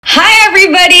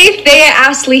everybody, Thea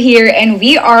Astley here, and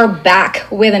we are back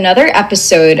with another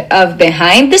episode of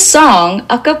Behind the Song,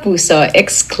 a Kapuso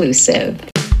exclusive.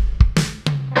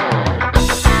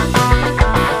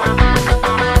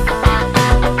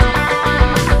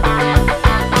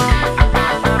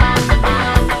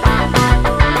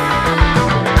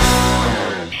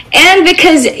 And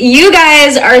because you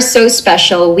guys are so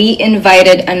special, we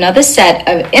invited another set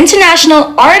of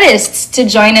international artists to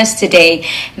join us today.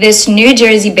 This New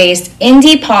Jersey-based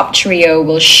indie pop trio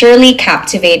will surely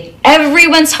captivate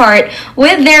everyone's heart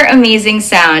with their amazing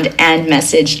sound and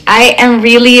message. I am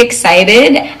really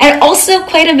excited and also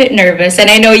quite a bit nervous, and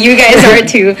I know you guys are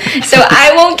too. So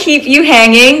I won't keep you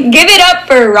hanging. Give it up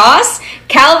for Ross,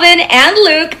 Calvin, and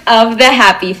Luke of the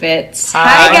Happy Fits.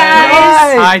 Hi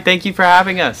guys! Hi, thank you for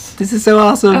having us. This is so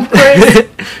awesome. Of course.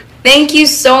 Thank you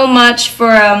so much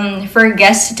for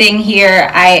guesting here.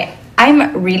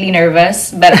 I'm really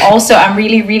nervous, but also I'm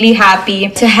really happy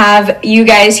to have you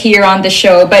guys here on the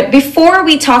show. But before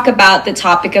we talk about the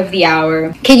topic of the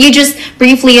hour, can you just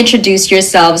briefly introduce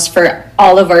yourselves for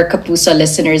all of our Kapuso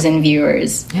listeners and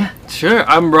viewers? Yeah. Sure,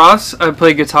 I'm Ross, I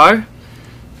play guitar.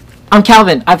 I'm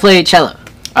Calvin. I play cello.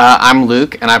 I'm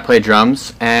Luke, and I play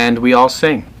drums, and we all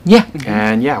sing. Yeah.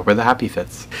 And yeah, we're the Happy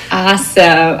Fits. Awesome.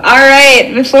 All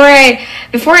right. Before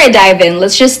I dive in,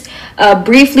 let's just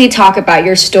briefly talk about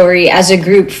your story as a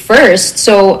group first.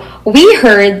 So we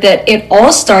heard that it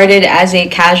all started as a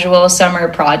casual summer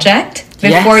project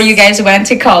before you guys went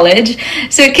to college.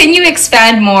 So can you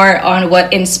expand more on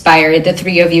what inspired the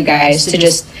three of you guys to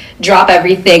just drop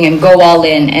everything and go all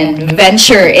in and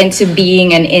venture into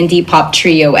being an indie pop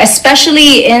trio,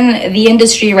 especially in the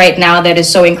industry right now that is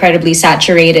so incredibly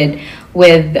saturated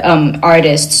with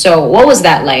artists? So what was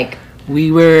that like?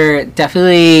 We were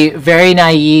definitely very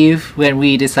naive when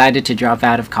we decided to drop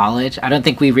out of college. I don't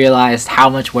think we realized how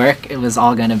much work it was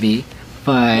all going to be.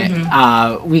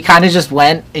 But we kind of just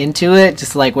went into it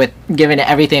just like with giving it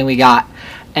everything we got.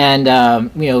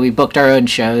 And, we booked our own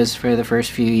shows for the first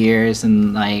few years,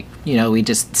 and we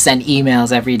just sent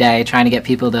emails every day trying to get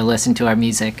people to listen to our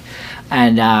music.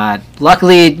 And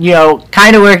luckily,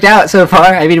 kind of worked out so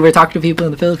far. I mean, we're talking to people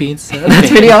in the Philippines, so that's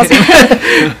pretty awesome.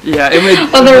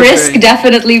 Well, the risk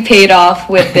definitely paid off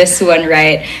with this one,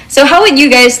 right? So how would you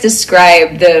guys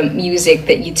describe the music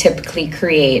that you typically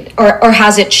create? Or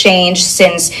has it changed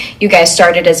since you guys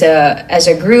started as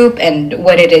a group and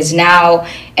what it is now?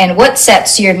 And what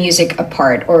sets your music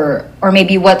apart? Or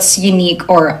maybe what's unique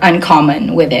or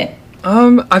uncommon with it?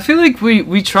 I feel like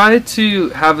we try to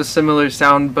have a similar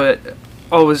sound, but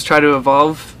always try to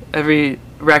evolve every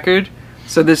record.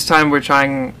 So this time we're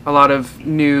trying a lot of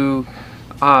new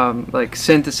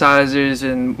synthesizers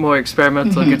and more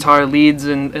experimental guitar leads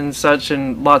and such,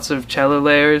 and lots of cello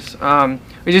layers.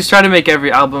 We just try to make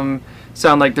every album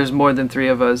sound like there's more than three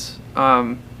of us,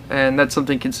 and that's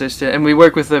something consistent. And we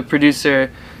work with a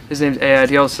producer. His name's Ed.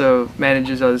 He also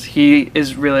manages us. He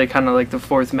is really kind of like the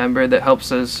fourth member that helps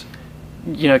us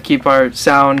keep our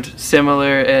sound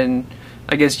similar and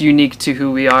I guess unique to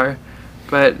who we are.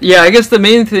 But yeah, I guess the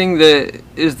main thing that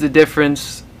is the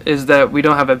difference is that we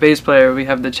don't have a bass player, we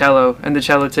have the cello, and the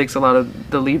cello takes a lot of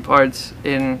the lead parts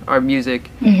in our music.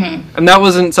 And that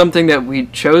wasn't something that we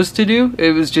chose to do.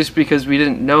 It was just because we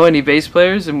didn't know any bass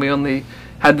players and we only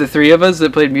had the three of us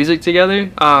that played music together.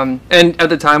 And at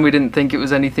the time we didn't think it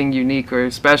was anything unique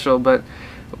or special, but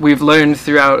we've learned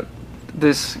throughout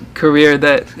this career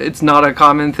that it's not a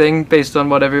common thing based on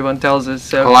what everyone tells us.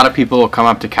 So a lot of people will come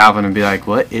up to Calvin and be like,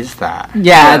 "What is that?"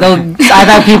 Yeah, I've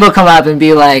had people come up and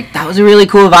be like, "That was a really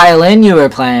cool violin you were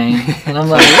playing," and I'm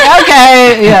like,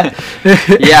 "Okay, yeah."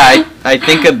 Yeah, I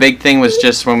think a big thing was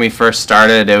just when we first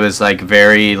started, it was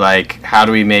very how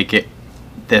do we make it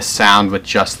this sound with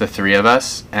just the three of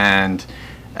us? And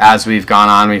as we've gone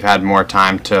on, we've had more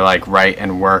time to write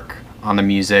and work on the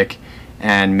music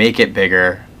and make it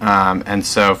bigger. And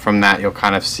so from that, you'll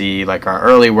kind of see our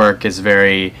early work is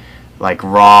very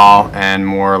raw and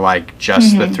more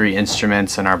just the three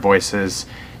instruments and our voices.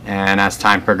 And as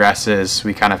time progresses,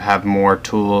 we kind of have more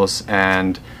tools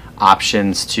and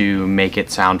options to make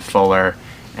it sound fuller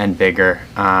and bigger.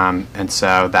 And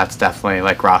so that's definitely,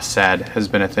 like Ross said, has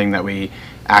been a thing that we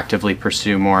actively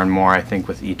pursue more and more, I think,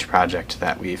 with each project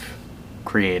that we've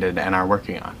created and are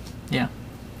working on. Yeah.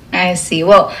 I see.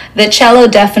 Well, the cello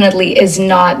definitely is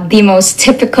not the most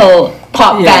typical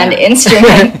pop band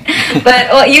instrument.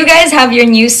 But you guys have your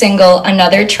new single,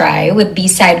 Another Try, with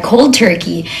B-side Cold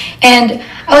Turkey. And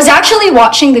I was actually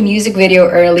watching the music video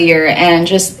earlier, and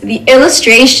just the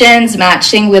illustrations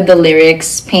matching with the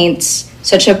lyrics paints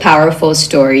such a powerful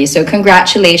story. So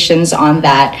congratulations on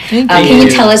that. Can you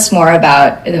tell us more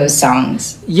about those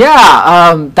songs?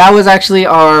 Yeah, that was actually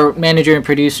our manager and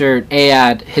producer,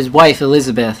 Ayad, his wife,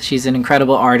 Elizabeth. She's an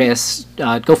incredible artist.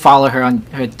 Go follow her on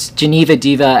her Geneva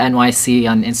Diva NYC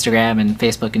on Instagram and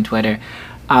Facebook and Twitter.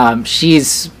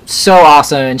 She's so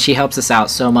awesome, and she helps us out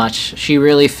so much. She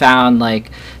really found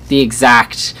like the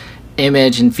exact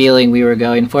image and feeling we were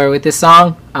going for with this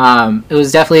song. It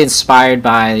was definitely inspired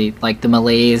by like the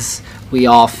malaise we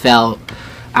all felt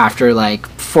after like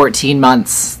 14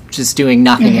 months just doing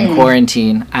nothing in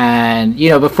quarantine. And you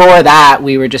know, before that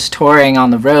we were just touring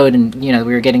on the road, and you know,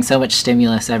 we were getting so much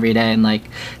stimulus every day and like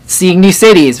seeing new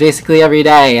cities basically every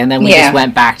day. And then we just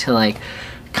went back to like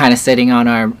kind of sitting on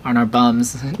our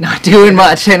bums, not doing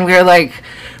much, and we were like,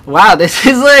 wow, this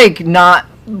is like not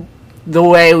the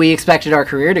way we expected our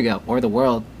career to go, or the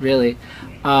world really.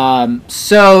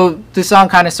 So the song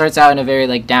kind of starts out in a very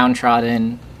like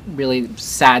downtrodden, really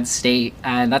sad state,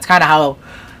 and that's kind of how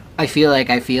I feel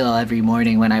every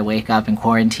morning when I wake up in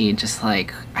quarantine, just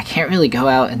like I can't really go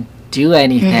out and do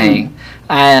anything.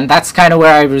 And that's kind of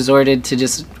where I resorted to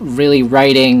just really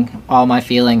writing all my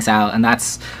feelings out, and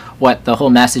that's what the whole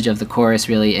message of the chorus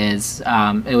really is.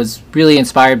 It was really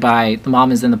inspired by the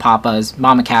Mamas and the Papas.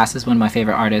 Mama Cass is one of my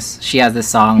favorite artists. She has this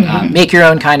song, Make Your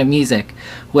Own Kind of Music,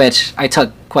 which I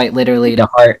took quite literally to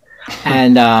heart.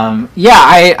 And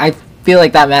I feel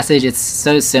like that message, it's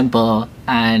so simple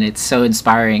and it's so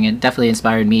inspiring. It definitely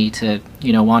inspired me to,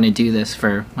 you know, want to do this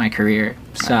for my career.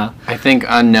 So I think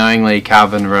unknowingly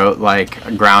Calvin wrote like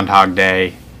a Groundhog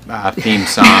Day theme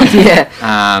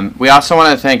song. We also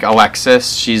want to thank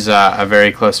Alexis. She's a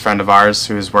very close friend of ours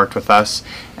who has worked with us,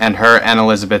 and her and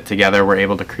Elizabeth together were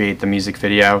able to create the music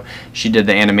video. She did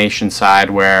the animation side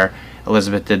where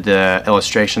Elizabeth did the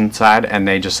illustration side, and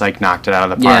they just like knocked it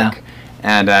out of the park.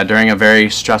 And during a very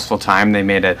stressful time, they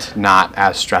made it not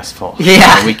as stressful.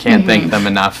 We can't thank them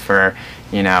enough for,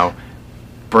 you know,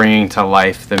 bringing to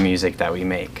life the music that we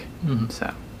make.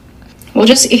 So well,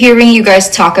 just hearing you guys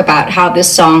talk about how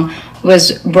this song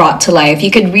was brought to life, you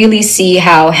could really see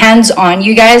how hands-on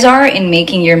you guys are in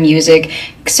making your music.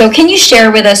 So can you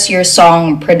share with us your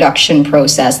song production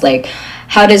process? Like,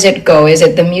 how does it go? Is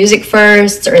it the music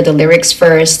first or the lyrics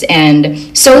first?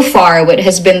 And so far, what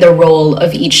has been the role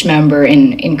of each member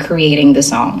in creating the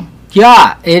song?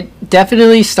 Yeah, it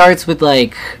definitely starts with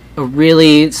like a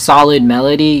really solid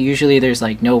melody. Usually there's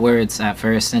like no words at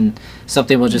first, and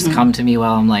something will just come to me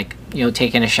while I'm like, you know,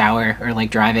 taking a shower or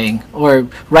like driving or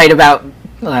right about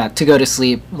to go to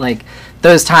sleep. Like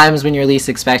those times when you're least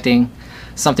expecting,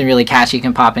 something really catchy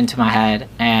can pop into my head,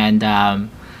 and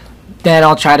then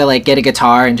I'll try to like get a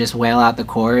guitar and just wail out the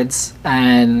chords,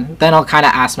 and then I'll kind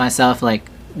of ask myself like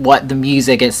what the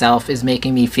music itself is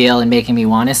making me feel and making me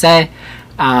want to say.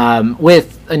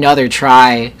 With Another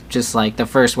Try, just like the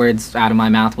first words out of my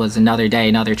mouth was another day,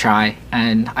 another try,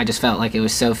 and I just felt like it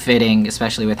was so fitting,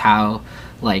 especially with how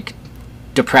like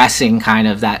depressing kind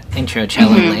of that intro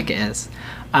cello lick is.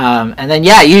 And then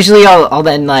usually I'll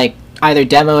then like either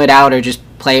demo it out or just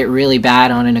play it really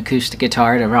bad on an acoustic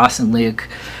guitar to Ross and Luke,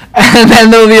 and then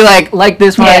they'll be like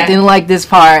this part, didn't like this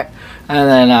part.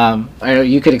 And then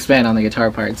you could expand on the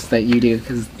guitar parts that you do,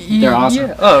 because they're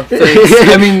awesome. Oh, thanks.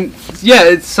 I mean,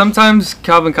 it's sometimes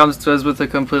Calvin comes to us with a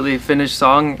completely finished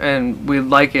song, and we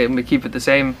like it, and we keep it the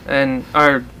same. And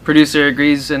our producer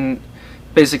agrees, and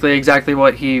basically exactly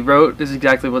what he wrote is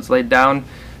exactly what's laid down.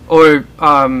 Or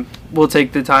we'll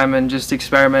take the time and just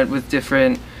experiment with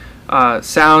different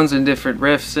sounds and different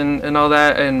riffs and all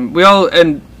that. And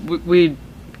we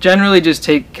generally just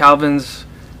take Calvin's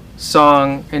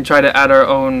song and try to add our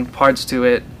own parts to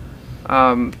it.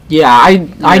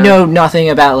 I know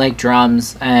nothing about like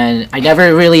drums, and I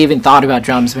never really even thought about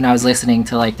drums when I was listening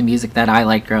to like the music that I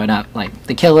liked growing up, like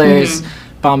The Killers,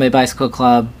 Bombay Bicycle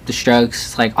Club, The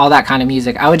Strokes, like all that kind of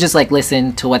music. I would just like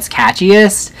listen to what's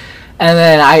catchiest, and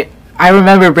then I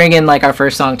remember bringing like our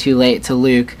first song, Too Late, to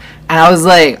Luke, and I was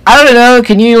like, I don't know,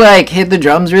 can you like hit the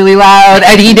drums really loud?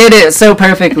 And he did it so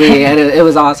perfectly, and it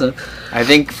was awesome. I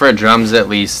think for drums at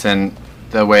least, and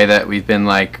the way that we've been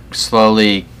like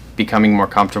slowly becoming more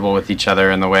comfortable with each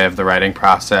other in the way of the writing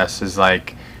process is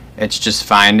like, it's just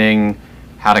finding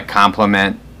how to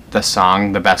complement the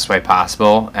song the best way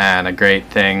possible. And a great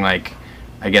thing, like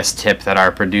I guess tip that our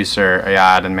producer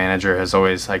Ayad and manager has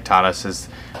always like taught us is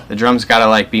the drums gotta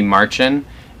like be marching,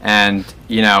 and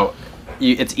you know,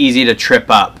 it's easy to trip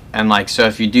up. And like, so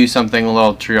if you do something a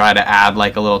little, try to add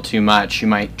like a little too much, you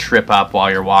might trip up while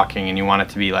you're walking, and you want it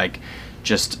to be like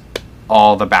just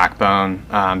all the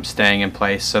backbone staying in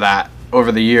place, so that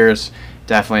over the years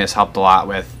definitely has helped a lot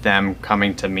with them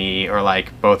coming to me, or like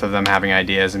both of them having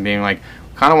ideas and being like,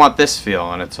 kind of want this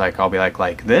feel, and it's like I'll be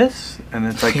like this, and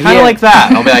it's like kind of like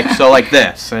that. I'll be like, so like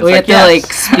this, and it's we like, have to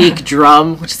like speak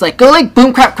drum, which is like go like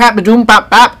boom crap crap ba doom bop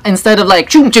bop instead of like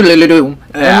choom choom doom.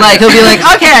 And like he'll be like,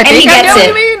 okay, I think I know what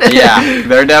you mean. Yeah,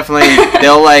 they're definitely,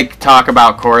 they'll like talk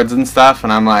about chords and stuff,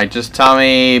 and I'm like, just tell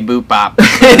me boop bop,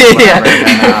 Yeah.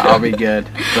 and I'll be good.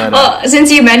 But, Well,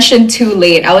 since you mentioned too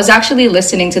late, I was actually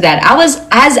listening to that.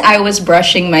 I was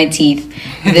brushing my teeth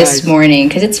this Nice. morning,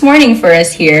 because it's morning for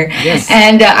us here. Yes.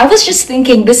 And I was just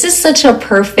thinking, this is such a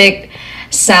perfect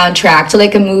soundtrack to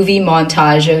like a movie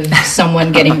montage of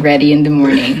someone getting ready in the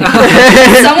morning.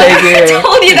 Someone Thank you.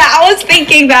 told you that. I was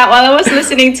thinking that while I was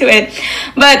listening to it.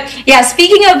 But yeah,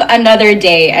 speaking of another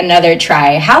day, another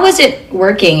try, how was it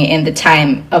working in the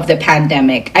time of the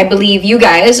pandemic? I believe you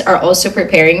guys are also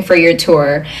preparing for your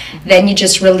tour. Then you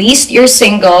just released your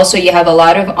single, so you have a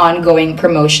lot of ongoing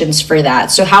promotions for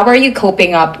that. So how are you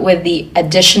coping up with the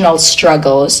additional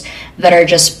struggles that are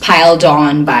just piled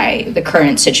on by the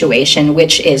current situation,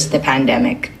 which is the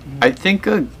pandemic? I think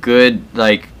a good,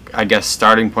 like, I guess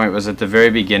starting point was at the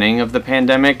very beginning of the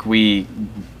pandemic. We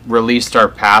released our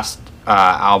past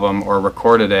album, or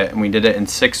recorded it, and we did it in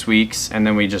 6 weeks, and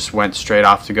then we just went straight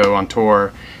off to go on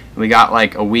tour. We got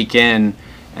like a week in,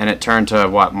 and it turned to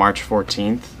what, March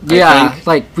 14th? I Yeah, think?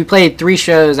 like we played 3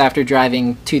 shows after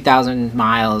driving 2,000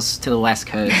 miles to the West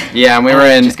Coast. Yeah, and we And were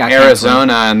it in just got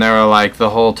Arizona, and they were like, the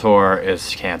whole tour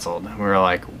is canceled. And we were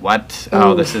like, what?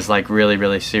 Oh, this is like really,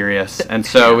 really serious. And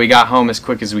so we got home as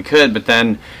quick as we could, but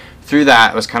then through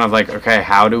that, it was kind of like, okay,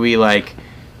 how do we like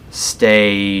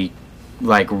stay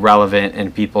like relevant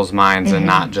in people's minds, and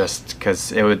not just,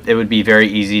 because it would be very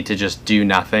easy to just do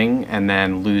nothing and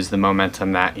then lose the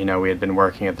momentum that, you know, we had been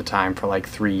working at the time for like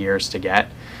 3 years to get.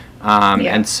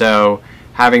 And so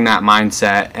having that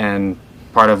mindset, and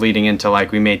part of leading into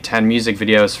like, we made 10 music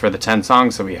videos for the 10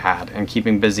 songs that we had, and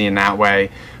keeping busy in that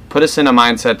way put us in a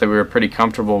mindset that we were pretty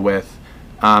comfortable with.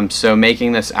 So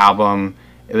making this album,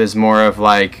 it was more of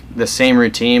like the same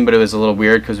routine, but it was a little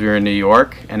weird because we were in New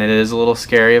York, and it is a little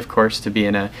scary, of course, to be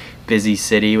in a busy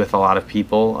city with a lot of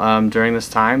people during this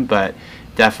time. But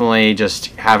definitely just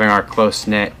having our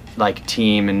close-knit like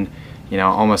team, and you know,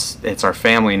 almost it's our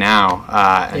family now,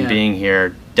 and being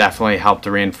here definitely helped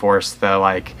to reinforce the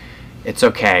like, it's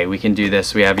okay, we can do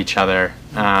this, we have each other,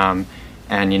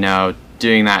 and you know,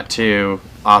 doing that too.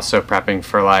 Also prepping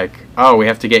for like, oh, we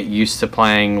have to get used to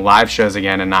playing live shows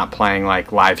again, and not playing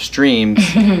like live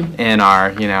streams in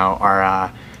our, you know,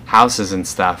 our houses and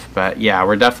stuff. But yeah,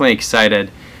 we're definitely excited.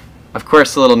 Of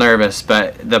course, a little nervous,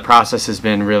 but the process has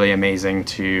been really amazing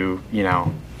to, you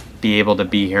know, be able to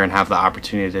be here and have the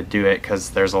opportunity to do it, because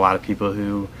there's a lot of people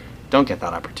who don't get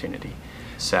that opportunity.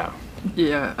 So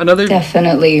Yeah,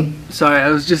 Definitely. Sorry, I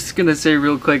was just gonna say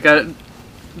real quick.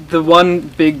 The one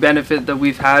big benefit that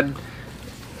we've had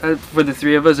for the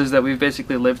 3 of us is that we've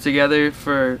basically lived together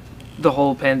for the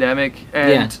whole pandemic,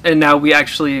 and now we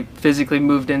actually physically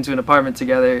moved into an apartment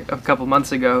together a couple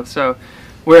months ago. So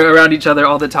we're around each other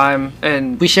all the time,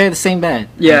 and We share the same bed.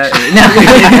 yeah.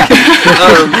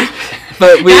 No.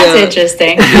 But we, That's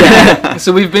interesting. yeah,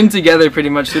 so we've been together pretty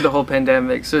much through the whole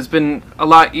pandemic, so it's been a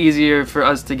lot easier for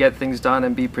us to get things done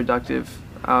and be productive,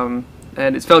 and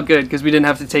it's felt good because we didn't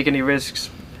have to take any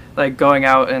risks like going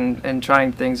out and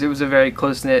trying things. It was a very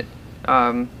close-knit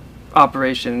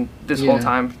operation this whole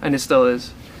time, and it still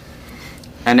is.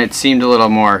 And it seemed a little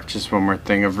more, just one more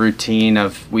thing, of routine.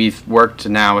 Of we've worked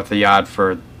now with Ayad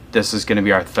for, this is going to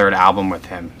be our 3rd album with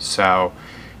him, so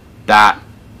that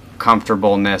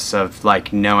comfortableness of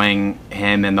like knowing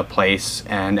him and the place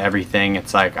and everything,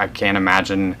 it's like I can't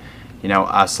imagine, you know,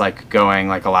 us like going,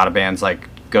 like a lot of bands like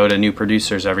go to new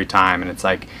producers every time, and it's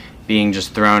like being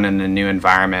just thrown in a new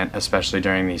environment, especially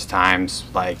during these times,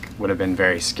 like would have been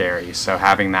very scary. So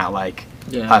having that like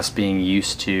us being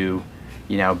used to,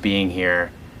 you know, being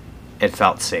here, it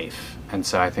felt safe, and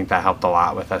so I think that helped a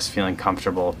lot with us feeling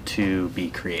comfortable to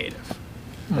be creative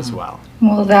as well.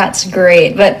 Well, that's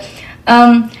great. But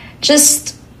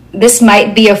just, this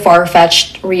might be a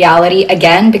far-fetched reality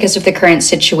again because of the current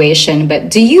situation, but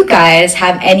do you guys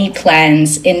have any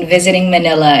plans in visiting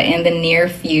Manila in the near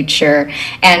future?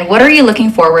 And what are you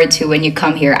looking forward to when you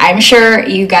come here? I'm sure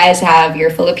you guys have your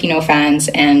Filipino fans,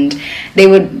 and they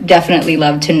would definitely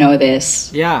love to know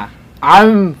this. Yeah,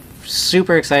 I'm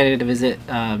super excited to visit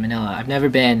Manila. I've never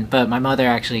been, but my mother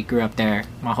actually grew up there,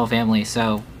 my whole family.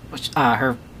 So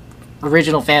her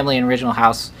original family and original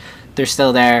house they're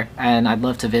still there, and I'd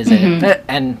love to visit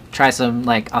and try some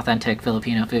like authentic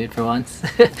Filipino food for once.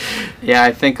 Yeah,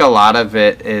 I think a lot of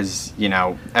it is, you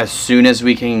know, as soon as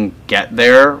we can get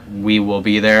there, we will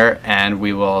be there, and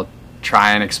we will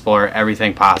try and explore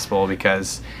everything possible,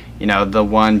 because, you know, the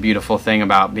one beautiful thing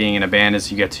about being in a band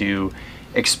is you get to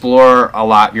explore a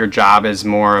lot. Your job is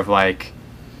more of like,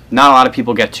 not a lot of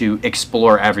people get to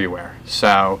explore everywhere.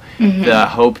 So the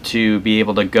hope to be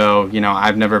able to go, you know,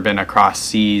 I've never been across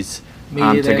seas,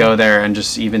 to go there and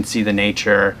just even see the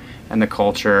nature and the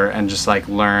culture and just like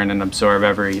learn and absorb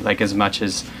as much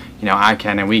as, you know, I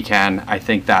can and we can. I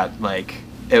think that like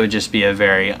it would just be a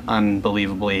very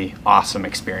unbelievably awesome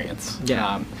experience.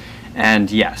 Yeah.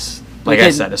 And yes, like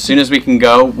I said, as soon as we can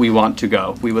go, we want to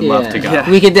go. We would love to go. Yeah.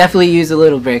 We could definitely use a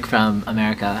little break from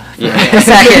America. A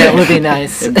second would be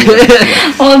nice.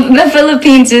 Well, the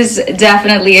Philippines is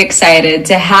definitely excited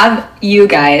to have you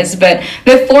guys. But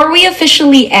before we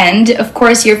officially end, of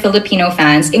course, your Filipino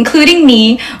fans, including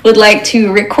me, would like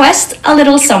to request a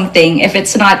little something, if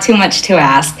it's not too much to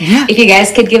ask. Yeah. If you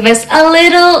guys could give us a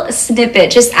little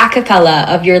snippet, just a cappella,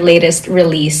 of your latest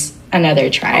release, Another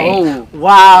Try. Oh,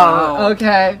 wow.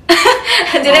 Okay.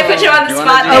 Did I put you on the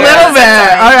spot? A little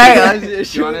bit. All right. Do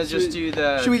you want to just do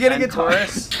the Should we get a guitar?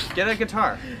 chorus? Get a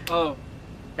guitar. Oh.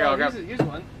 Here, I'll grab. Here's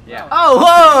one. Yeah. Oh,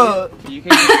 whoa. You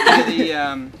can just do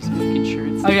the spooky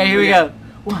shirts. Okay, here we go.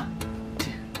 1, 2.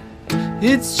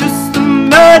 It's just the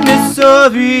madness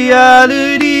of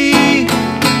reality.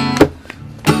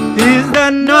 Is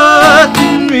that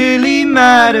nothing really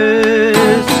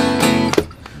matters?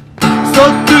 So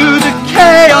through the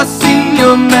chaos in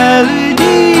your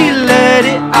melody, let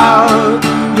it out.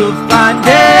 You'll find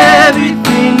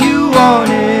everything you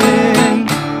wanted.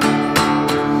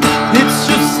 It's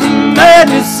just the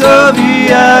madness of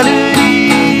reality.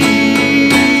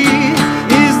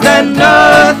 Is that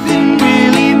nothing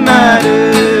really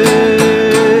matters?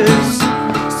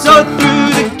 So through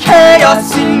the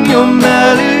chaos in your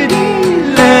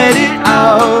melody, let it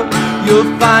out.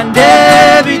 You'll find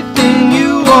everything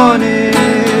you wanted.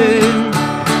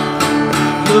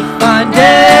 You'll find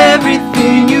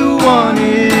everything you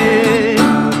wanted.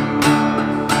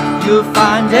 You'll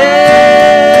find everything.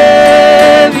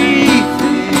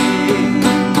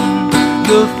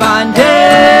 You'll find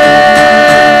everything.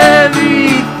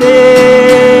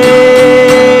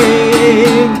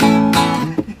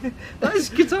 Nice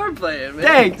guitar playing, man.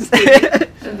 Thanks.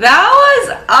 That was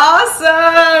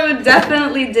awesome.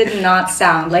 Definitely did not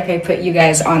sound like I put you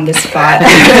guys on the spot.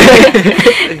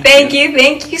 Thank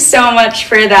you so much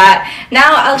for that.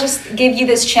 Now I'll just give you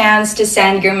this chance to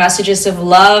send your messages of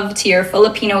love to your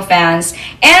Filipino fans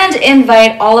and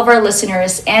invite all of our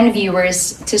listeners and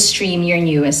viewers to stream your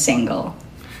newest single.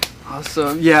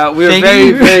 Awesome. Yeah, we're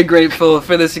very grateful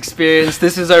for this experience.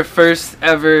 This is our first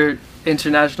ever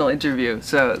international interview,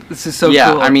 so this is so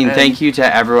cool. I mean, thank you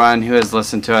to everyone who has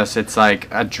listened to us. It's like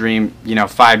a dream. You know,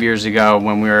 5 years ago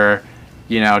when we were,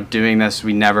 you know, doing this,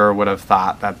 we never would have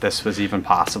thought that this was even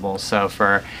possible. So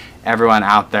for everyone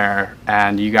out there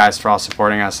and you guys for all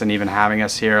supporting us and even having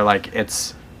us here, like,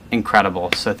 it's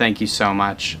incredible. So thank you so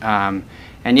much. And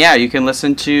yeah, you can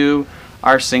listen to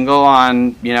our single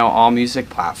on, you know, all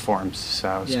music platforms.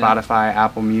 So Spotify,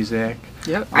 Apple Music.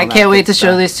 Yep. I can't wait to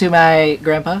show this to my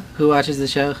grandpa who watches the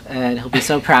show, and he'll be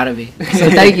so proud of me.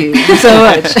 So thank you so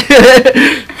much.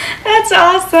 That's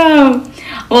awesome.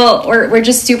 Well, we're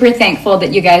just super thankful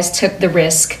that you guys took the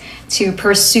risk to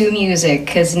pursue music,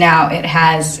 because now it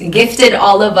has gifted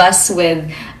all of us with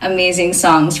amazing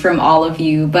songs from all of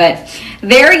you. But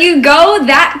there you go.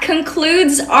 That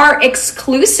concludes our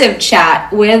exclusive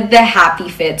chat with the Happy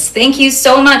Fits. Thank you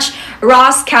so much,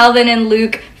 Ross, Calvin, and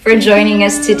Luke, for joining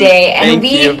us today. And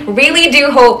we really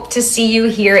do hope to see you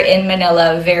here in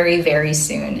Manila very, very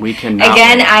soon. We cannot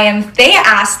Again, wait. I am Thea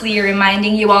Astley,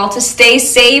 reminding you all to stay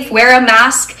safe, wear a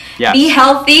mask, be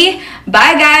healthy.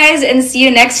 Bye, guys, and see you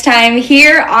next time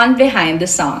here on Behind the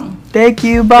Song. Thank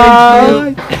you,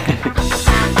 bye.